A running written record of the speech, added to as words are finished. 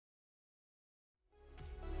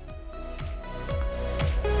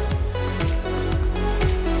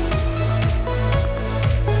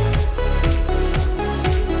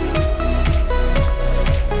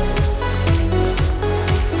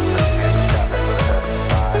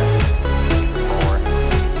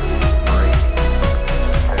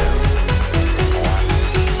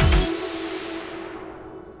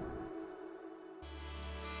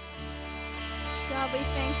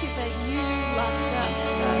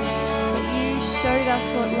showed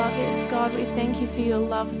us what love is. God, we thank you for your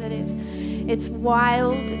love that it's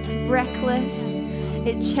wild, it's reckless,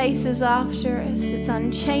 it chases after us, it's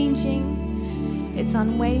unchanging, it's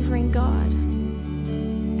unwavering, God.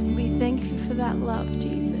 We thank you for that love,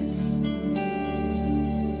 Jesus.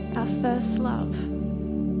 Our first love.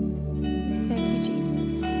 We thank you,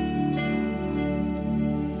 Jesus.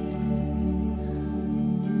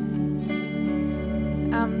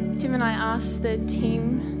 Tim and I asked the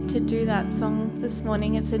team to do that song this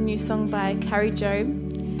morning. It's a new song by Carrie Joe.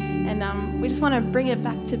 And we just want to bring it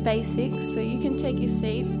back to basics, so you can take your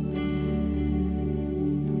seat.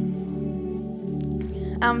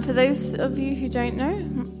 For those of you who don't know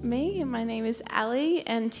me, my name is Ali,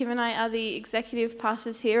 and Tim and I are the executive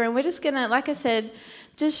pastors here. And we're just going to, like I said,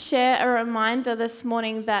 just share a reminder this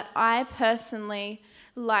morning that I personally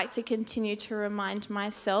like to continue to remind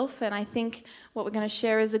myself, and I think what we're going to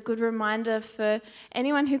share is a good reminder for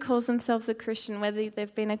anyone who calls themselves a Christian, whether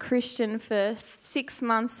they've been a Christian for 6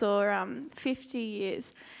 months or 50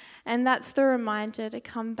 years. And that's the reminder to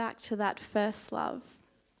come back to that first love,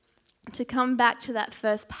 to come back to that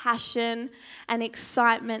first passion and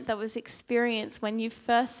excitement that was experienced when you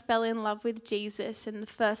first fell in love with Jesus and the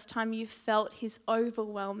first time you felt his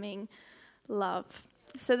overwhelming love.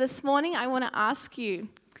 So this morning I want to ask you,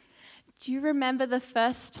 do you remember the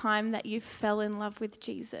first time that you fell in love with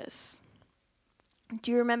Jesus?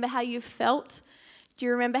 Do you remember how you felt? Do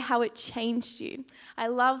you remember how it changed you? I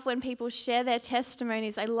love when people share their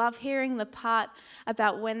testimonies. I love hearing the part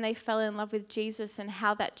about when they fell in love with Jesus and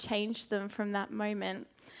how that changed them from that moment.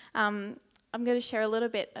 I'm going to share a little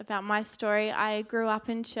bit about my story. I grew up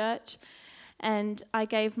in church, and I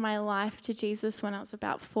gave my life to Jesus when I was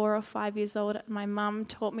about 4 or 5 years old. My mum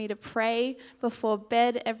taught me to pray before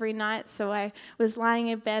bed every night. So I was lying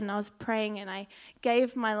in bed and I was praying and I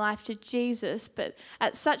gave my life to Jesus. But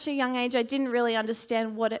at such a young age, I didn't really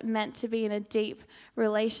understand what it meant to be in a deep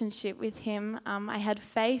relationship with him. I had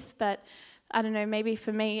faith, but I don't know, maybe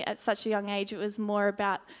for me at such a young age, it was more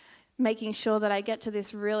about making sure that I get to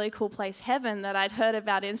this really cool place, heaven, that I'd heard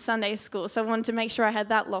about in Sunday school. So I wanted to make sure I had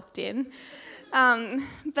that locked in.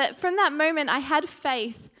 But from that moment, I had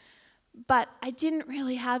faith, but I didn't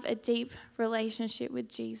really have a deep relationship with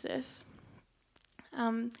Jesus.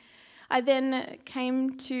 I then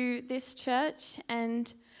came to this church,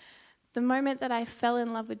 and the moment that I fell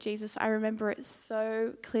in love with Jesus, I remember it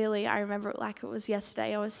so clearly. I remember it like it was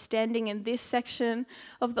yesterday. I was standing in this section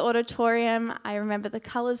of the auditorium. I remember the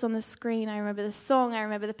colors on the screen. I remember the song. I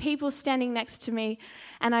remember the people standing next to me.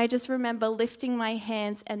 And I just remember lifting my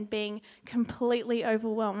hands and being completely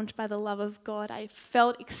overwhelmed by the love of God. I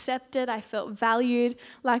felt accepted. I felt valued.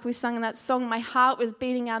 Like we sung in that song, my heart was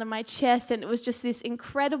beating out of my chest. And it was just this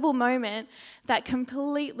incredible moment that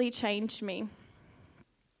completely changed me.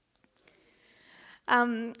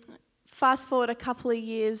 Fast forward a couple of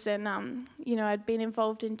years and, I'd been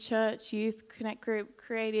involved in church, youth, connect group,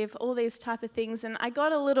 creative, all these type of things. And I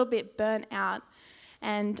got a little bit burnt out.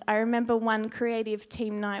 And I remember one creative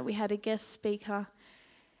team night, we had a guest speaker.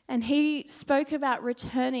 And he spoke about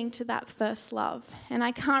returning to that first love. And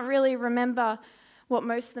I can't really remember what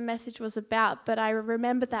most of the message was about, but I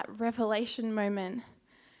remember that revelation moment.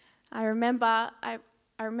 I remember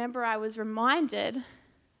I was reminded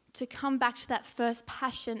to come back to that first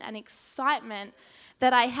passion and excitement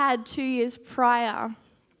that I had 2 years prior.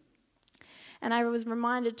 And I was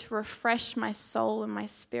reminded to refresh my soul and my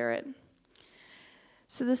spirit.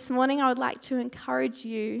 So this morning I would like to encourage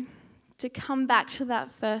you to come back to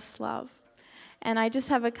that first love. And I just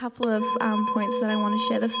have a couple of points that I want to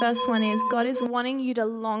share. The first one is God is wanting you to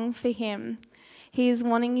long for him. He is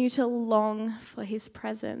wanting you to long for his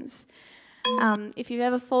presence. If you've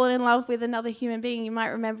ever fallen in love with another human being, you might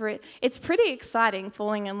remember it. It's pretty exciting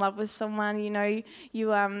falling in love with someone. You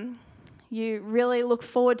really look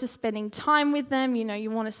forward to spending time with them. You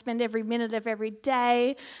want to spend every minute of every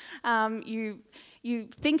day. You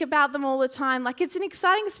think about them all the time. Like, it's an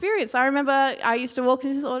exciting experience. I remember I used to walk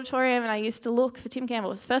into this auditorium and I used to look for Tim Campbell.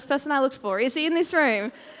 It was the first person I looked for. Is he in this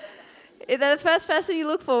room? They're the first person you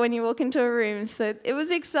look for when you walk into a room. So it was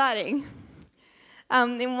exciting.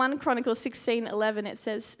 In 1 Chronicles 16:11, it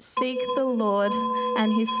says, "Seek the Lord and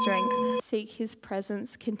his strength. Seek his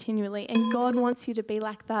presence continually." And God wants you to be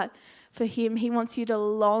like that for him. He wants you to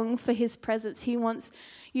long for his presence. He wants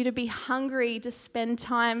you to be hungry to spend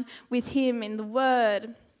time with him in the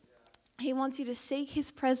word. He wants you to seek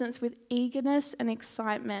his presence with eagerness and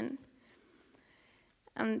excitement.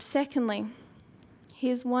 Secondly, he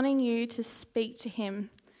is wanting you to speak to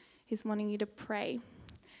him. He's wanting you to pray.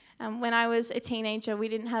 When I was a teenager, we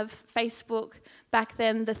didn't have Facebook back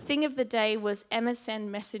then. The thing of the day was MSN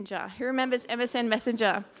Messenger. Who remembers MSN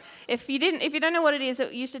Messenger? If you don't know what it is, you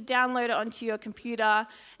used to download it onto your computer,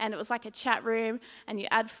 and it was like a chat room, and you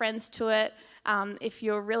add friends to it. If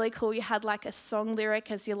you're really cool, you had like a song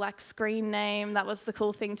lyric as your like screen name. That was the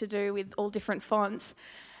cool thing to do with all different fonts.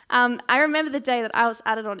 I remember the day that I was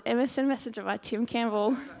added on MSN Messenger by Tim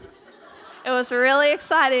Campbell. It was really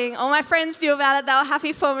exciting. All my friends knew about it. They were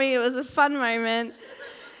happy for me. It was a fun moment.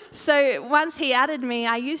 So once he added me,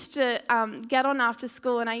 I used to get on after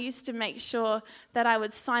school, and I used to make sure that I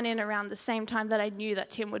would sign in around the same time that I knew that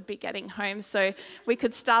Tim would be getting home, so we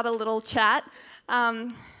could start a little chat.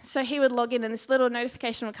 So he would log in, and this little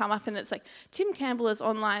notification would come up, and it's like, Tim Campbell is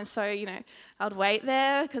online. So, I'd wait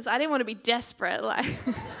there because I didn't want to be desperate. Like,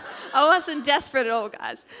 I wasn't desperate at all,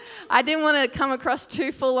 guys. I didn't want to come across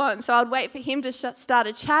too full on. So I'd wait for him to start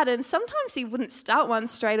a chat, and sometimes he wouldn't start one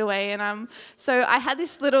straight away. And so I had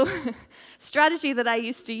this little strategy that I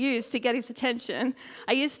used to use to get his attention.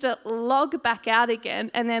 I used to log back out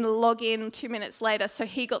again and then log in 2 minutes later, so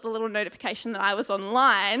he got the little notification that I was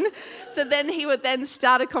online. So then he would then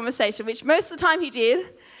start a conversation, which most of the time he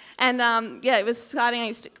did. And it was exciting.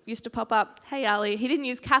 I used to pop up, "Hey, Ali." He didn't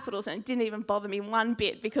use capitals, and it didn't even bother me one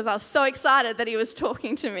bit because I was so excited that he was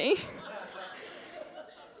talking to me.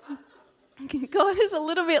 God is a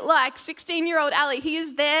little bit like 16-year-old Ali. He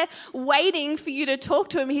is there waiting for you to talk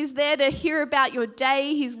to him. He's there to hear about your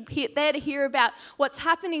day. He's there to hear about what's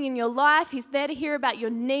happening in your life. He's there to hear about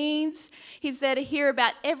your needs. He's there to hear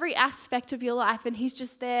about every aspect of your life, and he's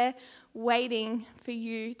just there waiting for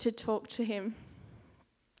you to talk to him.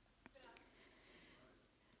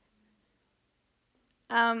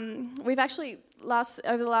 We've actually,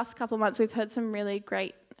 over the last couple of months, we've heard some really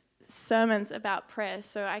great sermons about prayer.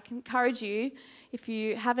 So I can encourage you, if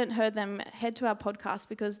you haven't heard them, head to our podcast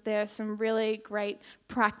because there are some really great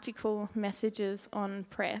practical messages on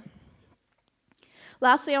prayer.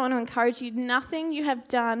 Lastly, I want to encourage you, nothing you have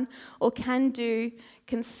done or can do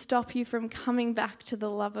can stop you from coming back to the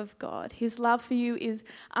love of God. His love for you is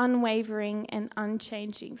unwavering and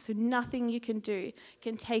unchanging, so nothing you can do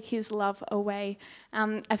can take his love away.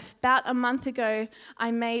 About a month ago, I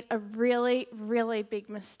made a really, really big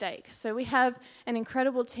mistake. So we have an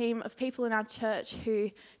incredible team of people in our church who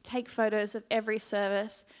take photos of every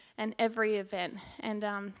service and every event. And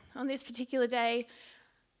on this particular day,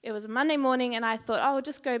 it was a Monday morning, and I thought, I'll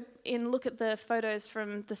just go in and look at the photos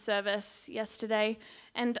from the service yesterday.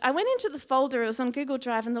 And I went into the folder. It was on Google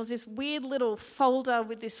Drive, and there was this weird little folder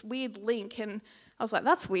with this weird link. And I was like,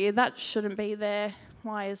 that's weird. That shouldn't be there.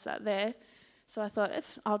 Why is that there? So I thought,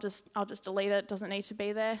 I'll just delete it. It doesn't need to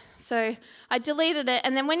be there. So I deleted it.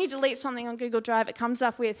 And then when you delete something on Google Drive, it comes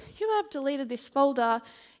up with, you have deleted this folder.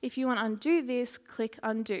 If you want to undo this, click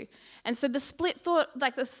undo. And so the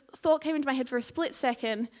thought came into my head for a split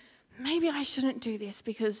second, maybe I shouldn't do this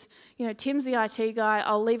because, Tim's the IT guy.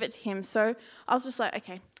 I'll leave it to him. So I was just like,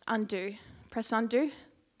 okay, undo. Press undo.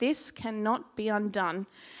 This cannot be undone.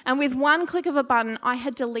 And with one click of a button, I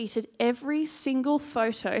had deleted every single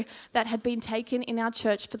photo that had been taken in our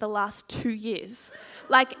church for the last 2 years.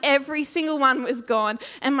 Like every single one was gone.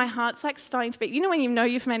 And my heart's like starting to beat. When you know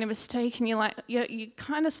you've made a mistake and you're like, you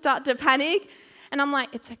kind of start to panic. And I'm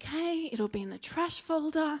like, it's okay, it'll be in the trash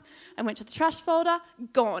folder. I went to the trash folder,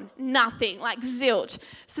 gone, nothing, like zilch.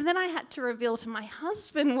 So then I had to reveal to my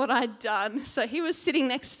husband what I'd done. So he was sitting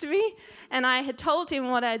next to me, and I had told him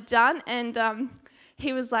what I'd done, and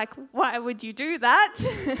he was like, why would you do that?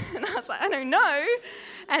 And I was like, I don't know.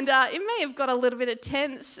 And it may have got a little bit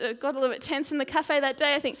tense in the cafe that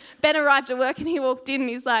day. I think Ben arrived at work, and he walked in, and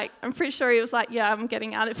he's like, I'm pretty sure he was like, yeah, I'm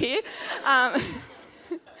getting out of here.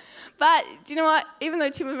 But do you know what? Even though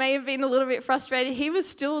Tim may have been a little bit frustrated, he was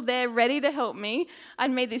still there ready to help me. I'd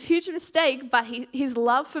made this huge mistake, but his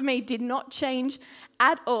love for me did not change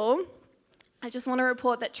at all. I just want to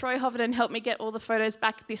report that Troy Hoverton helped me get all the photos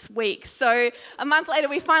back this week. So a month later,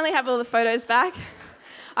 we finally have all the photos back.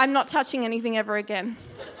 I'm not touching anything ever again.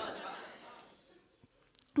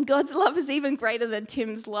 God's love is even greater than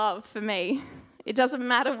Tim's love for me. It doesn't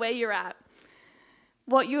matter where you're at.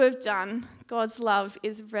 What you have done, God's love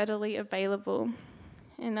is readily available.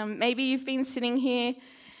 And maybe you've been sitting here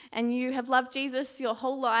and you have loved Jesus your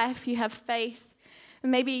whole life, you have faith,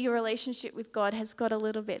 and maybe your relationship with God has got a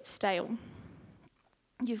little bit stale.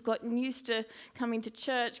 You've gotten used to coming to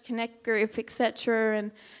church, connect group, etc.,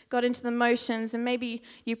 and got into the motions, and maybe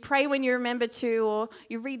you pray when you remember to, or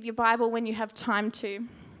you read your Bible when you have time to.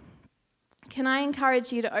 Can I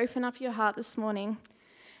encourage you to open up your heart this morning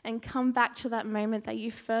and come back to that moment that you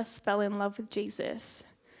first fell in love with Jesus?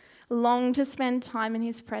 long to spend time in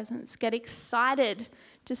his presence, get excited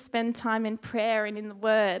to spend time in prayer and in the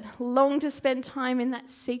word, long to spend time in that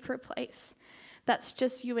secret place that's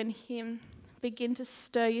just you and him. Begin to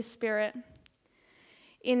stir your spirit.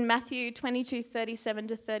 In Matthew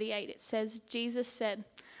 22:37-38, it says, Jesus said,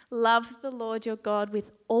 "Love the Lord your God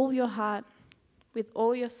with all your heart, with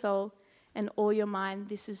all your soul, and all your mind.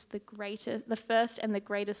 This is the first and the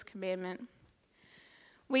greatest commandment."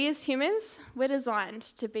 We as humans, we're designed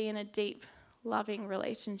to be in a deep, loving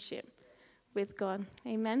relationship with God.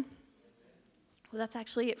 Amen? Well, that's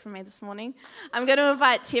actually it for me this morning. I'm going to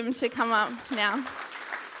invite Tim to come up now.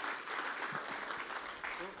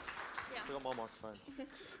 I got my microphone.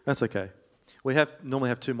 That's okay. We normally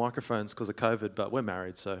have 2 microphones because of COVID, but we're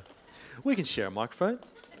married, so we can share a microphone.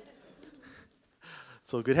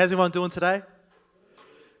 It's all good. How's everyone doing today?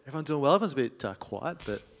 Everyone doing well? Everyone's a bit quiet,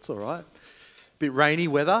 but it's all right. A bit rainy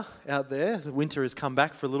weather out there. The winter has come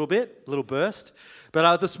back for a little bit, a little burst.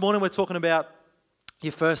 But this morning we're talking about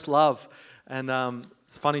your first love. And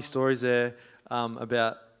funny stories there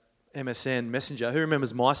about MSN Messenger. Who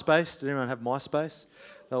remembers MySpace? Did anyone have MySpace?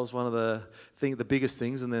 That was one of the biggest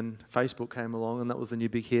things, and then Facebook came along, and that was the new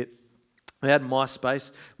big hit. We had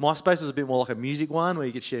MySpace. MySpace was a bit more like a music one, where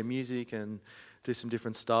you could share music and do some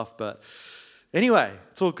different stuff. But anyway,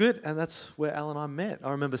 it's all good, and that's where Al and I met.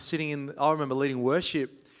 I remember leading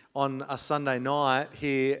worship on a Sunday night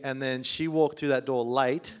here, and then she walked through that door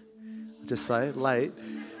late. Just say it, late.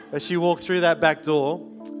 As she walked through that back door,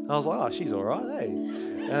 I was like, "Oh, she's all right, hey."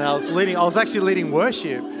 And I was actually leading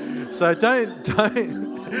worship. So don't.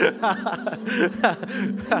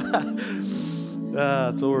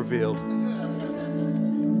 It's all revealed.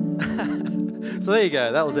 So there you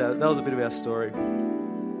go. That was a bit of our story.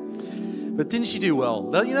 But didn't she do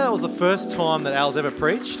well? That was the first time that Al's ever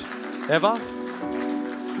preached, ever.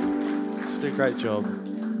 She did a great job.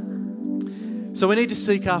 So we need to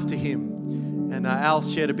seek after him. And Al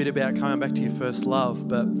shared a bit about coming back to your first love.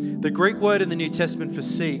 But the Greek word in the New Testament for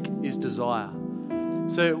seek is desire.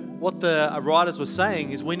 So what the writers were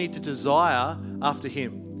saying is we need to desire after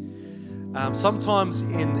him. Sometimes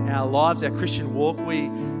in our lives, our Christian walk,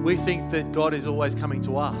 we think that God is always coming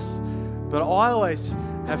to us. But I always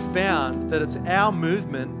have found that it's our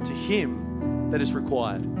movement to him that is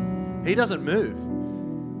required. He doesn't move.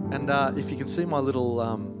 And if you can see my little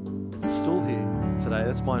stool here today,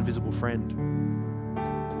 that's my invisible friend.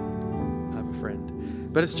 I have a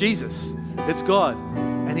friend. But it's Jesus. It's God.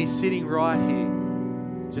 And he's sitting right here.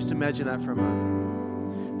 Just imagine that for a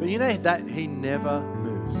moment. But you know that he never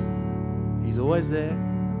moves. He's always there.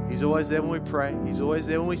 He's always there when we pray. He's always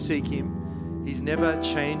there when we seek him. He's never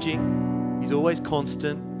changing. He's always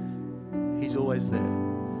constant. He's always there.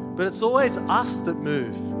 But it's always us that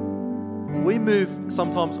move. We move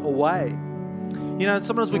sometimes away.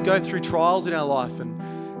 Sometimes we go through trials in our life and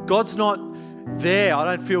God's not there. I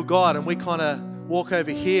don't feel God. And we kind of walk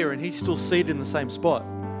over here and he's still seated in the same spot.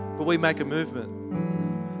 But we make a movement.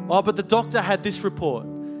 Oh, but the doctor had this report.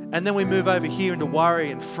 And then we move over here into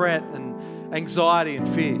worry and fret and anxiety and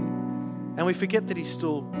fear. And we forget that he's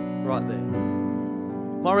still right there.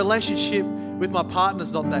 My relationship with my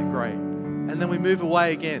partner's not that great. And then we move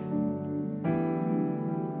away again.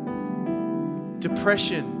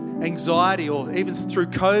 Depression, anxiety, or even through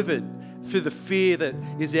COVID, through the fear that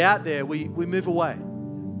is out there, we move away.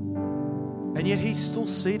 And yet he's still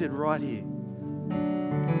seated right here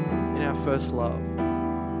in our first love.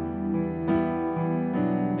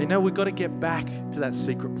 We've got to get back to that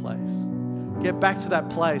secret place. Get back to that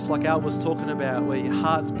place like Al was talking about, where your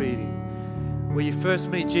heart's beating, where you first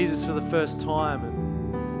meet Jesus for the first time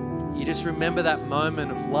and you just remember that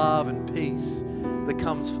moment of love and peace that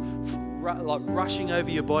comes like rushing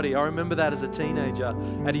over your body. I remember that as a teenager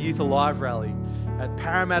at a Youth Alive rally at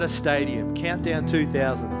Parramatta Stadium, Countdown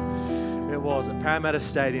 2000. It was at Parramatta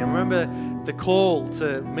Stadium. I remember the call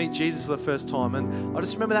to meet Jesus for the first time, and I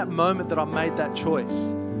just remember that moment that I made that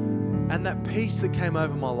choice. And that peace that came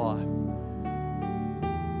over my life.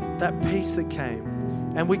 That peace that came.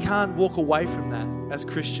 And we can't walk away from that as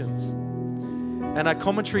Christians. And our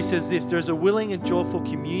commentary says this: there is a willing and joyful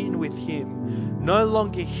communion with him, no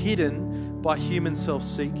longer hidden by human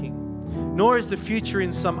self-seeking. Nor is the future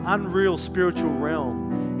in some unreal spiritual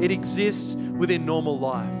realm. It exists within normal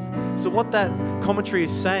life. So what that commentary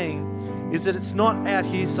is saying is that it's not out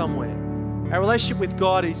here somewhere. Our relationship with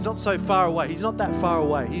God is not so far away. He's not that far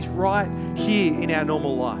away. He's right here in our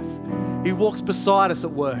normal life. He walks beside us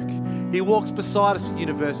at work. He walks beside us at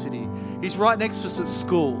university. He's right next to us at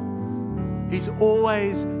school. He's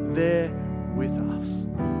always there with us.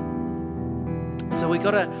 So we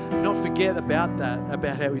got to not forget about that,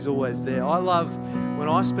 about how he's always there. I love when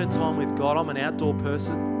I spend time with God. I'm an outdoor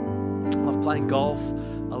person. I love playing golf.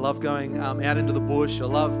 I love going out into the bush. I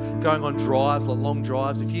love going on drives, like long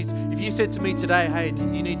drives. If you said to me today, hey,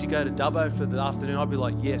 you need to go to Dubbo for the afternoon, I'd be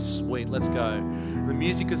like, yes, sweet, let's go. The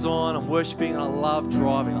music is on, I'm worshiping, and I love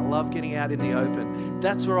driving. I love getting out in the open.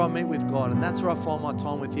 That's where I meet with God, and that's where I find my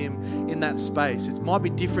time with him, in that space. It might be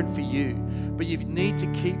different for you, but you need to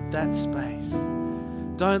keep that space.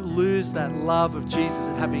 Don't lose that love of Jesus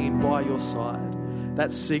and having him by your side,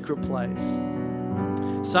 that secret place.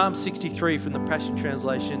 Psalm 63 from the Passion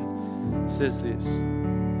Translation says this.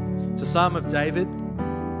 It's a psalm of David,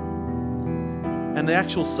 and the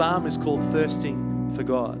actual psalm is called Thirsting for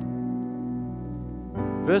God.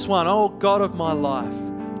 Verse 1, "Oh God of my life,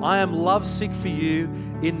 I am lovesick for you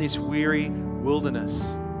in this weary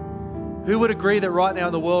wilderness." Who would agree that right now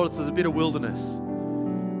in the world there's a bit of wilderness?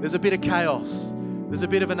 There's a bit of chaos. There's a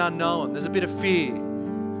bit of an unknown. There's a bit of fear.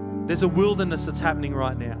 There's a wilderness that's happening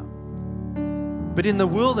right now. But in the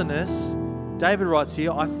wilderness, David writes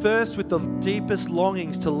here, "I thirst with the deepest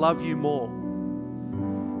longings to love you more,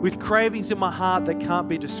 with cravings in my heart that can't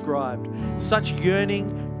be described. Such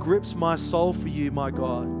yearning grips my soul for you, my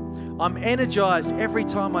God. I'm energized every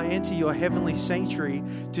time I enter your heavenly sanctuary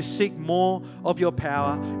to seek more of your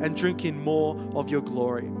power and drink in more of your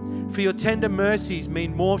glory. For your tender mercies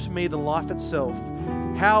mean more to me than life itself.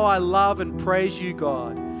 How I love and praise you,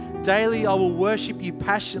 God. Daily I will worship you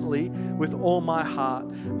passionately with all my heart.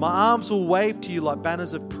 My arms will wave to you like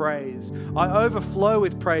banners of praise. I overflow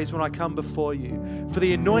with praise when I come before you. For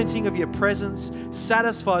the anointing of your presence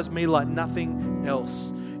satisfies me like nothing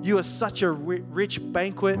else. You are such a rich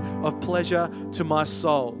banquet of pleasure to my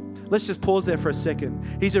soul." Let's just pause there for a second.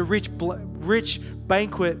 He's a rich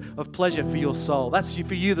banquet of pleasure for your soul. That's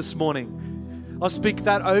for you this morning. I'll speak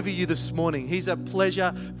that over you this morning. He's a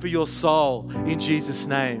pleasure for your soul in Jesus'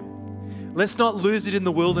 name. Let's not lose it in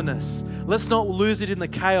the wilderness. Let's not lose it in the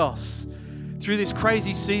chaos. Through this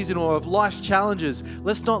crazy season or of life's challenges,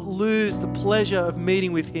 let's not lose the pleasure of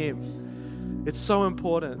meeting with him. It's so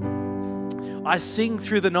important. I sing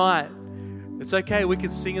through the night. It's okay, we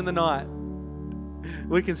can sing in the night.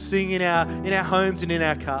 We can sing in our homes and in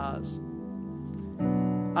our cars.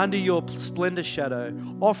 Under your splendor shadow,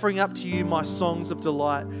 offering up to you my songs of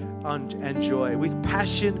delight and joy. With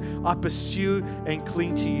passion, I pursue and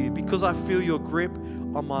cling to you because I feel your grip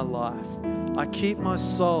on my life. I keep my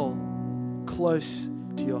soul close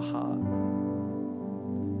to your heart.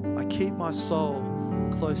 I keep my soul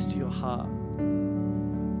close to your heart.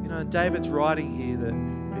 You know, David's writing here that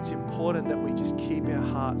it's important that we just keep our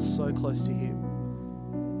hearts so close to him.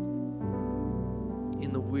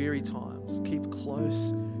 In the weary times, keep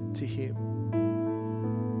close to him.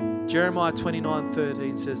 Jeremiah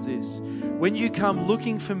 29:13 says this, "When you come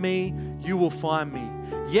looking for me, you will find me.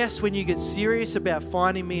 Yes, when you get serious about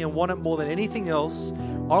finding me and want it more than anything else,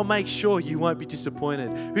 I'll make sure you won't be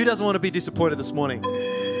disappointed." Who doesn't want to be disappointed this morning?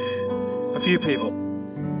 A few people.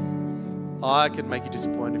 I can make you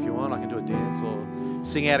disappointed if you want. I can do a dance or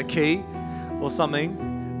sing out of key or something.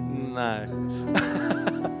 No.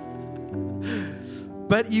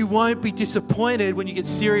 But you won't be disappointed when you get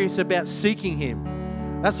serious about seeking him.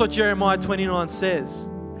 That's what Jeremiah 29 says.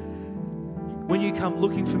 When you come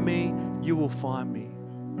looking for me, you will find me.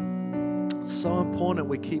 It's so important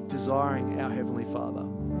we keep desiring our Heavenly Father.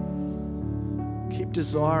 Keep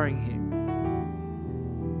desiring him.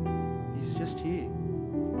 He's just here.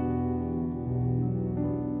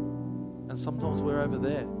 And sometimes we're over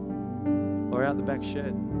there, or out the back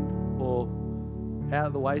shed, or out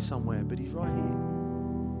of the way somewhere, but he's right here.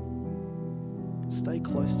 Stay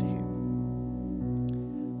close to him.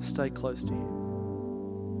 Stay close to him.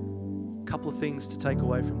 A couple of things to take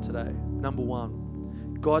away from today. Number one,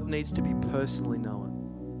 God needs to be personally known.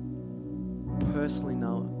 Personally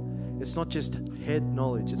known. It's not just head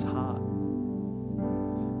knowledge, it's heart.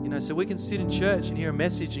 You know, so we can sit in church and hear a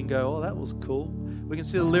message and go, "Oh, that was cool." We can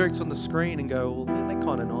see the lyrics on the screen and go, "Well, they're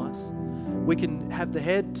kind of nice." We can have the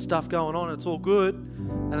head stuff going on and it's all good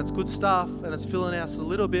and it's good stuff and it's filling us a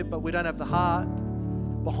little bit, but we don't have the heart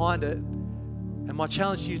behind it. And my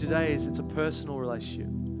challenge to you today is it's a personal relationship.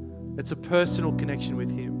 It's a personal connection with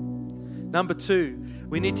him. Number two,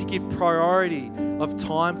 we need to give priority of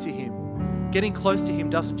time to him. Getting close to him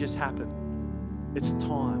doesn't just happen. It's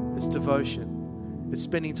time, it's devotion, it's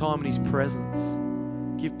spending time in his presence.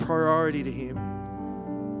 Give priority to him.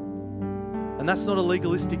 And that's not a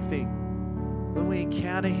legalistic thing. When we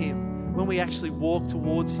encounter him, when we actually walk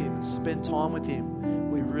towards him and spend time with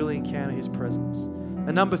him, we really encounter his presence.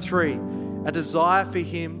 And number three, a desire for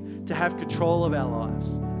him to have control of our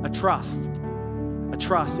lives. A trust.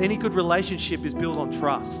 trust. Any good relationship is built on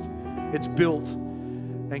trust. It's built.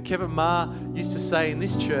 And Kevin Ma used to say in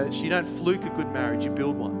this church, you don't fluke a good marriage, you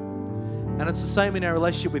build one. And it's the same in our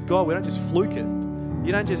relationship with God. We don't just fluke it.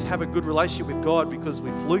 You don't just have a good relationship with God because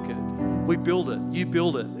we fluke it. We build it. You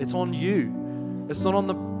build it. It's on you. It's not on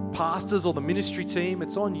the pastors or the ministry team.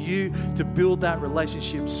 It's on you to build that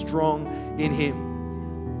relationship strong in Him.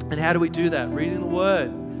 And how do we do that? Reading the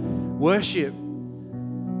Word. Worship.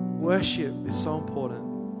 Worship is so important.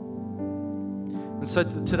 And so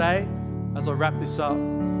today, as I wrap this up,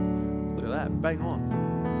 look at that, bang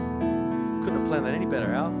on. Couldn't have planned that any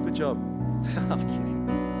better, Al. Good job. I'm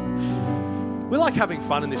kidding. We like having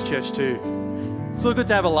fun in this church too. It's so good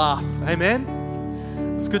to have a laugh.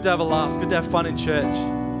 Amen? It's good to have a laugh. It's good to have fun in church.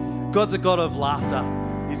 God's a God of laughter.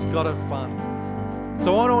 He's a God of fun.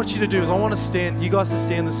 So what I want you to do is I want you guys to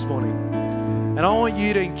stand this morning. And I want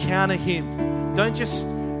you to encounter Him. Don't just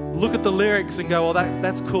look at the lyrics and go, well,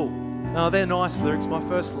 that's cool. No, they're nice lyrics. My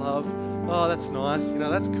first love. Oh, that's nice.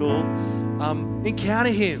 That's cool.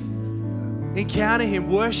 Encounter Him. Encounter Him.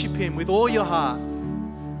 Worship Him with all your heart,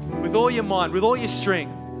 with all your mind, with all your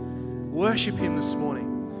strength. Worship Him this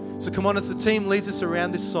morning. So come on, as the team leads us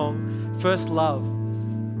around this song, First Love,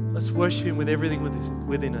 let's worship Him with everything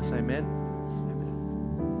within us. Amen.